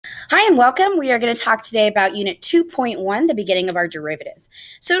Hi and welcome. We are going to talk today about Unit 2.1, the beginning of our derivatives.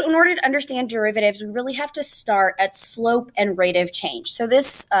 So in order to understand derivatives, we really have to start at slope and rate of change. So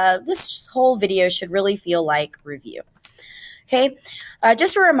this whole video should really feel like review. Okay,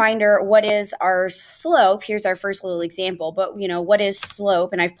 just a reminder, what is our slope? Here's our first little example, but what is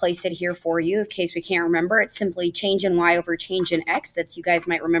slope? And I've placed it here for you in case we can't remember. It's simply change in y over change in x. That's, you guys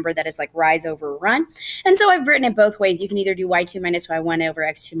might remember that as like rise over run. And so I've written it both ways. You can either do y2 minus y1 over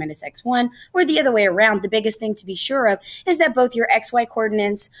x2 minus x1, or the other way around. The biggest thing to be sure of is that both your xy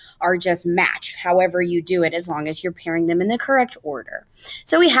coordinates are just matched, however you do it, as long as you're pairing them in the correct order.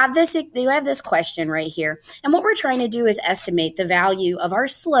 So we have this question right here. And what we're trying to do is estimate the value of our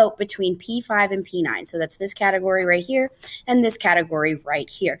slope between P5 and P9. So that's this category right here and this category right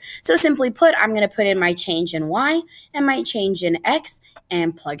here. So simply put, I'm going to put in my change in y and my change in x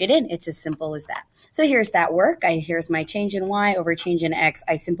and plug it in. It's as simple as that. So here's that work. Here's my change in y over change in x.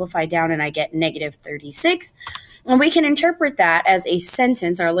 I simplify down and I get negative 36. And we can interpret that as a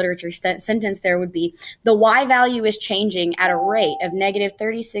sentence. Our literature sentence there would be the y value is changing at a rate of negative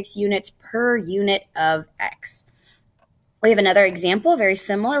 36 units per unit of x. We have another example, very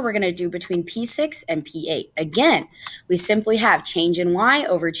similar. We're going to do between P6 and P8. Again, we simply have change in y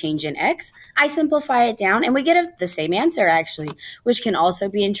over change in x. I simplify it down, and we get the same answer, actually, which can also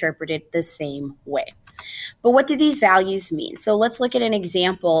be interpreted the same way. But what do these values mean? So let's look at an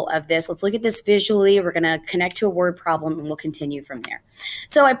example of this. Let's look at this visually. We're going to connect to a word problem, and we'll continue from there.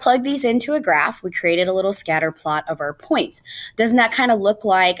 So I plugged these into a graph. We created a little scatter plot of our points. Doesn't that kind of look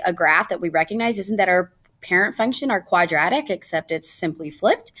like a graph that we recognize? Isn't that our parent function, our quadratic, except it's simply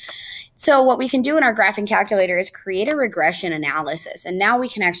flipped? So what we can do in our graphing calculator is create a regression analysis. And now we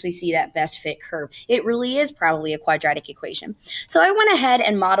can actually see that best fit curve. It really is probably a quadratic equation. So I went ahead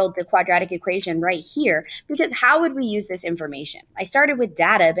and modeled the quadratic equation right here, because how would we use this information? I started with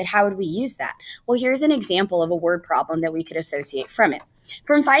data, but how would we use that? Well, here's an example of a word problem that we could associate from it.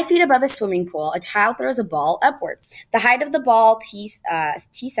 From 5 feet above a swimming pool, a child throws a ball upward. The height of the ball, t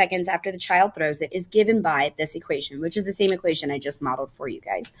seconds after the child throws it, is given by this equation, which is the same equation I just modeled for you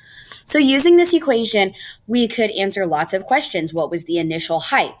guys. So using this equation, we could answer lots of questions. What was the initial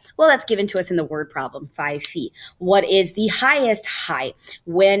height? Well, that's given to us in the word problem, 5 feet. What is the highest height?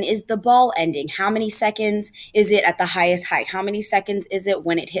 When is the ball ending? How many seconds is it at the highest height? How many seconds is it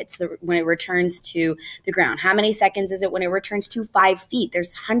when it returns to the ground? How many seconds is it when it returns to 5 feet?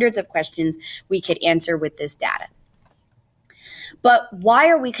 There's hundreds of questions we could answer with this data. But why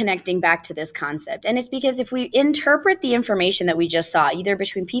are we connecting back to this concept? And it's because if we interpret the information that we just saw, either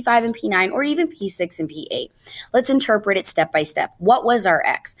between P5 and P9 or even P6 and P8, let's interpret it step by step. What was our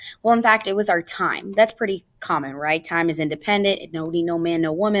X? Well, in fact, it was our time. That's pretty common, right? Time is independent. No man,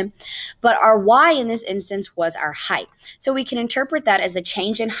 no woman. But our Y in this instance was our height. So we can interpret that as a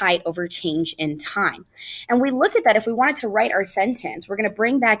change in height over change in time. And we look at that, if we wanted to write our sentence, we're going to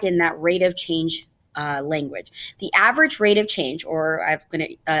bring back in that rate of change language. The average rate of change, or I'm going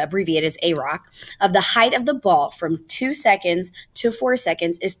to abbreviate as AROC, of the height of the ball from 2 seconds to 4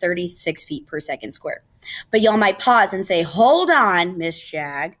 seconds is 36 feet per second squared. But y'all might pause and say, hold on, Miss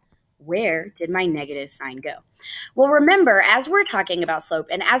Jag, where did my negative sign go? Well, remember, as we're talking about slope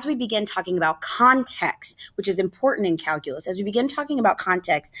and as we begin talking about context, which is important in calculus, as we begin talking about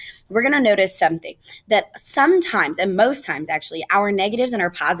context, we're going to notice something, that sometimes, and most times actually, our negatives and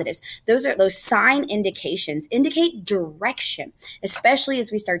our positives, those sign indications indicate direction, especially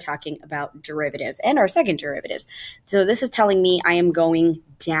as we start talking about derivatives and our second derivatives. So this is telling me I am going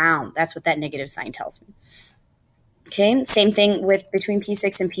down. That's what that negative sign tells me. Okay, same thing with between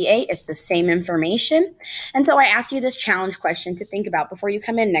P6 and P8. It's the same information. And so I ask you this challenge question to think about before you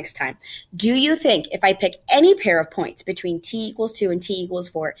come in next time. Do you think if I pick any pair of points between t equals 2 and t equals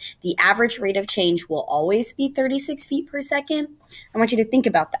 4, the average rate of change will always be 36 feet per second? I want you to think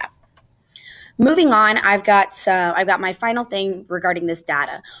about that. Moving on, I've got my final thing regarding this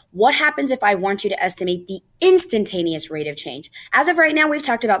data. What happens if I want you to estimate the instantaneous rate of change? As of right now, we've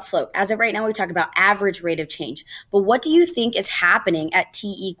talked about slope. As of right now, we've talked about average rate of change. But what do you think is happening at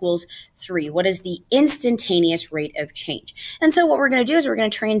t equals 3? What is the instantaneous rate of change? And so what we're going to do is we're going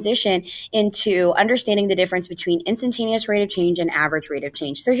to transition into understanding the difference between instantaneous rate of change and average rate of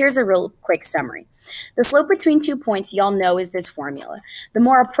change. So here's a real quick summary. The slope between 2 points, y'all know, is this formula. The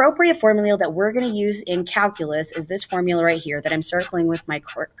more appropriate formula that we're going to use in calculus is this formula right here that I'm circling with my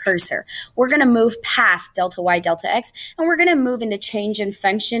cursor. We're going to move past delta y, delta x, and we're going to move into change in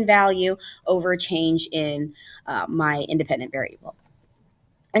function value over change in my independent variable.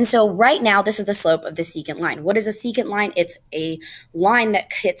 And so right now, this is the slope of the secant line. What is a secant line? It's a line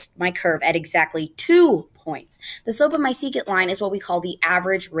that hits my curve at exactly 2 points. The slope of my secant line is what we call the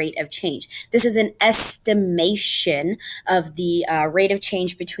average rate of change. This is an estimation of the rate of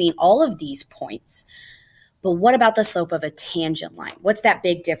change between all of these points. But what about the slope of a tangent line? What's that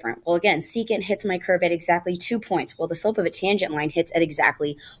big difference? Well, again, secant hits my curve at exactly 2 points. Well, the slope of a tangent line hits at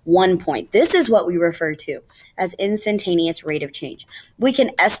exactly 1 point. This is what we refer to as instantaneous rate of change. We can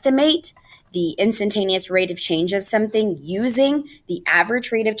estimate the instantaneous rate of change of something using the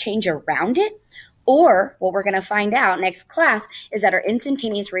average rate of change around it. Or what we're going to find out next class is that our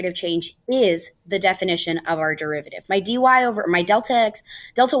instantaneous rate of change is the definition of our derivative. My dy over my delta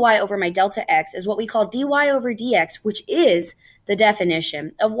y over my delta x is what we call dy over dx, which is the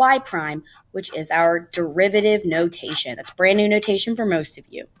definition of y prime, which is our derivative notation. That's brand new notation for most of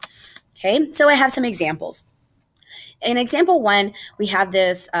you. Okay, so I have some examples. In example 1, we have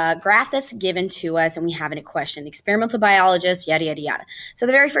this graph that's given to us, and we have a question. Experimental biologist, yada, yada, yada. So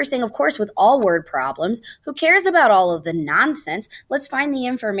the very first thing, of course, with all word problems, who cares about all of the nonsense? Let's find the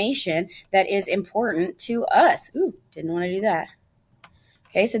information that is important to us. Ooh, didn't want to do that.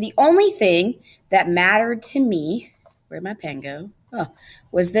 Okay, so the only thing that mattered to me, where'd my pen go? Oh,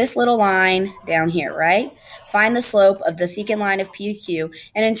 was this little line down here, right? Find the slope of the secant line of PQ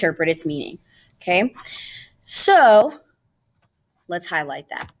and interpret its meaning. Okay. So let's highlight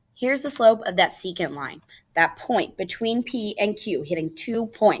that. Here's the slope of that secant line, that point between P and Q, hitting 2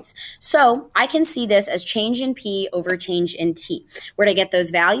 points. So I can see this as change in P over change in T. Where to get those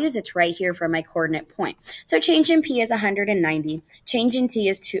values? It's right here from my coordinate point. So change in P is 190. Change in T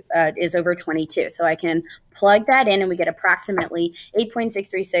is over 22. So I can plug that in and we get approximately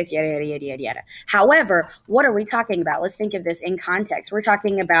 8.636, yada, yada, yada, yada, yada. However, what are we talking about? Let's think of this in context. We're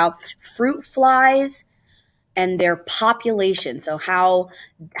talking about fruit flies and their population. So how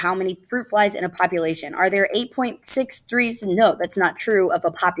many fruit flies in a population? Are there 8.63? No, that's not true of a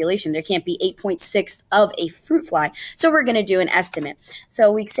population. There can't be 8.6 of a fruit fly. So we're going to do an estimate.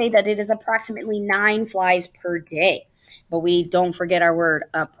 So we say that it is approximately 9 flies per day. But we don't forget our word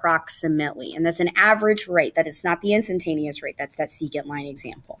approximately. And that's an average rate. That is not the instantaneous rate. That's that secant line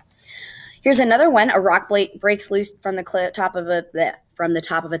example. Here's another one. A rock breaks loose from the top of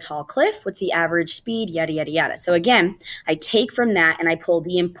a tall cliff. What's the average speed? Yada, yada, yada. So again, I take from that and I pull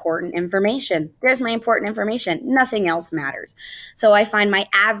the important information. There's my important information. Nothing else matters. So I find my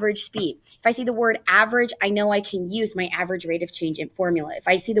average speed. If I see the word average, I know I can use my average rate of change in formula. If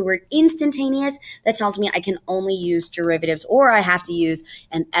I see the word instantaneous, that tells me I can only use derivatives or I have to use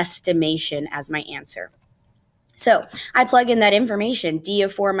an estimation as my answer. So I plug in that information, d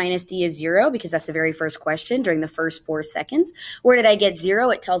of 4 minus d of 0, because that's the very first question during the first 4 seconds. Where did I get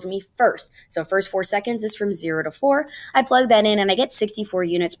 0? It tells me first. So first 4 seconds is from 0 to 4. I plug that in and I get 64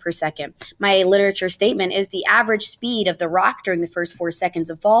 units per second. My literature statement is the average speed of the rock during the first 4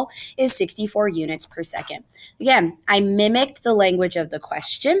 seconds of fall is 64 units per second. Again, I mimicked the language of the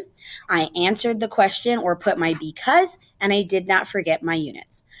question. I answered the question or put my because, and I did not forget my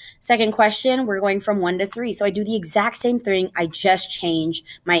units. Second question, we're going from 1 to 3. So I do the exact same thing. I just change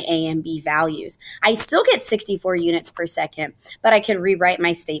my A and B values. I still get 64 units per second, but I can rewrite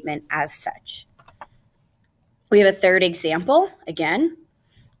my statement as such. We have a third example. Again,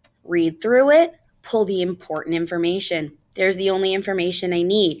 read through it, pull the important information. There's the only information I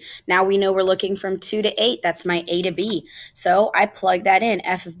need. Now we know we're looking from 2 to 8. That's my A to B. So I plug that in.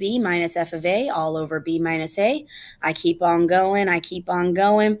 F of B minus F of A all over B minus A. I keep on going,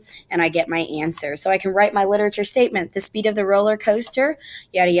 and I get my answer. So I can write my literature statement. The speed of the roller coaster,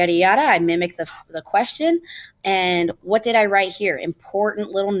 yada, yada, yada. I mimic the question. And what did I write here?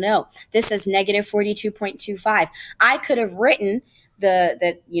 Important little note. This says negative 42.25. I could have written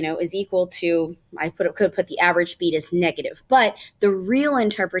is equal to, could put the average speed as negative. But the real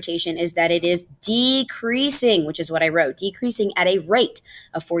interpretation is that it is decreasing, which is what I wrote, decreasing at a rate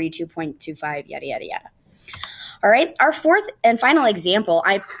of 42.25, yada, yada, yada. All right, our fourth and final example,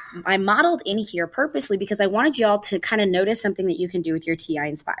 I modeled in here purposely because I wanted y'all to kind of notice something that you can do with your TI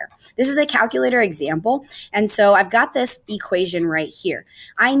Nspire. This is a calculator example, and so I've got this equation right here.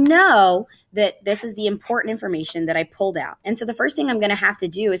 I know that this is the important information that I pulled out, and so the first thing I'm going to have to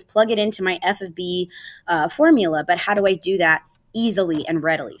do is plug it into my F of B formula, but how do I do that easily and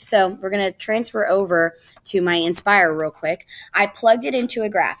readily? So we're going to transfer over to my Nspire real quick. I plugged it into a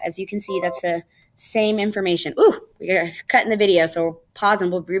graph. As you can see, that's the same information. Ooh, we're cutting the video, so we'll pause and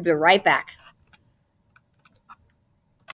we'll be right back.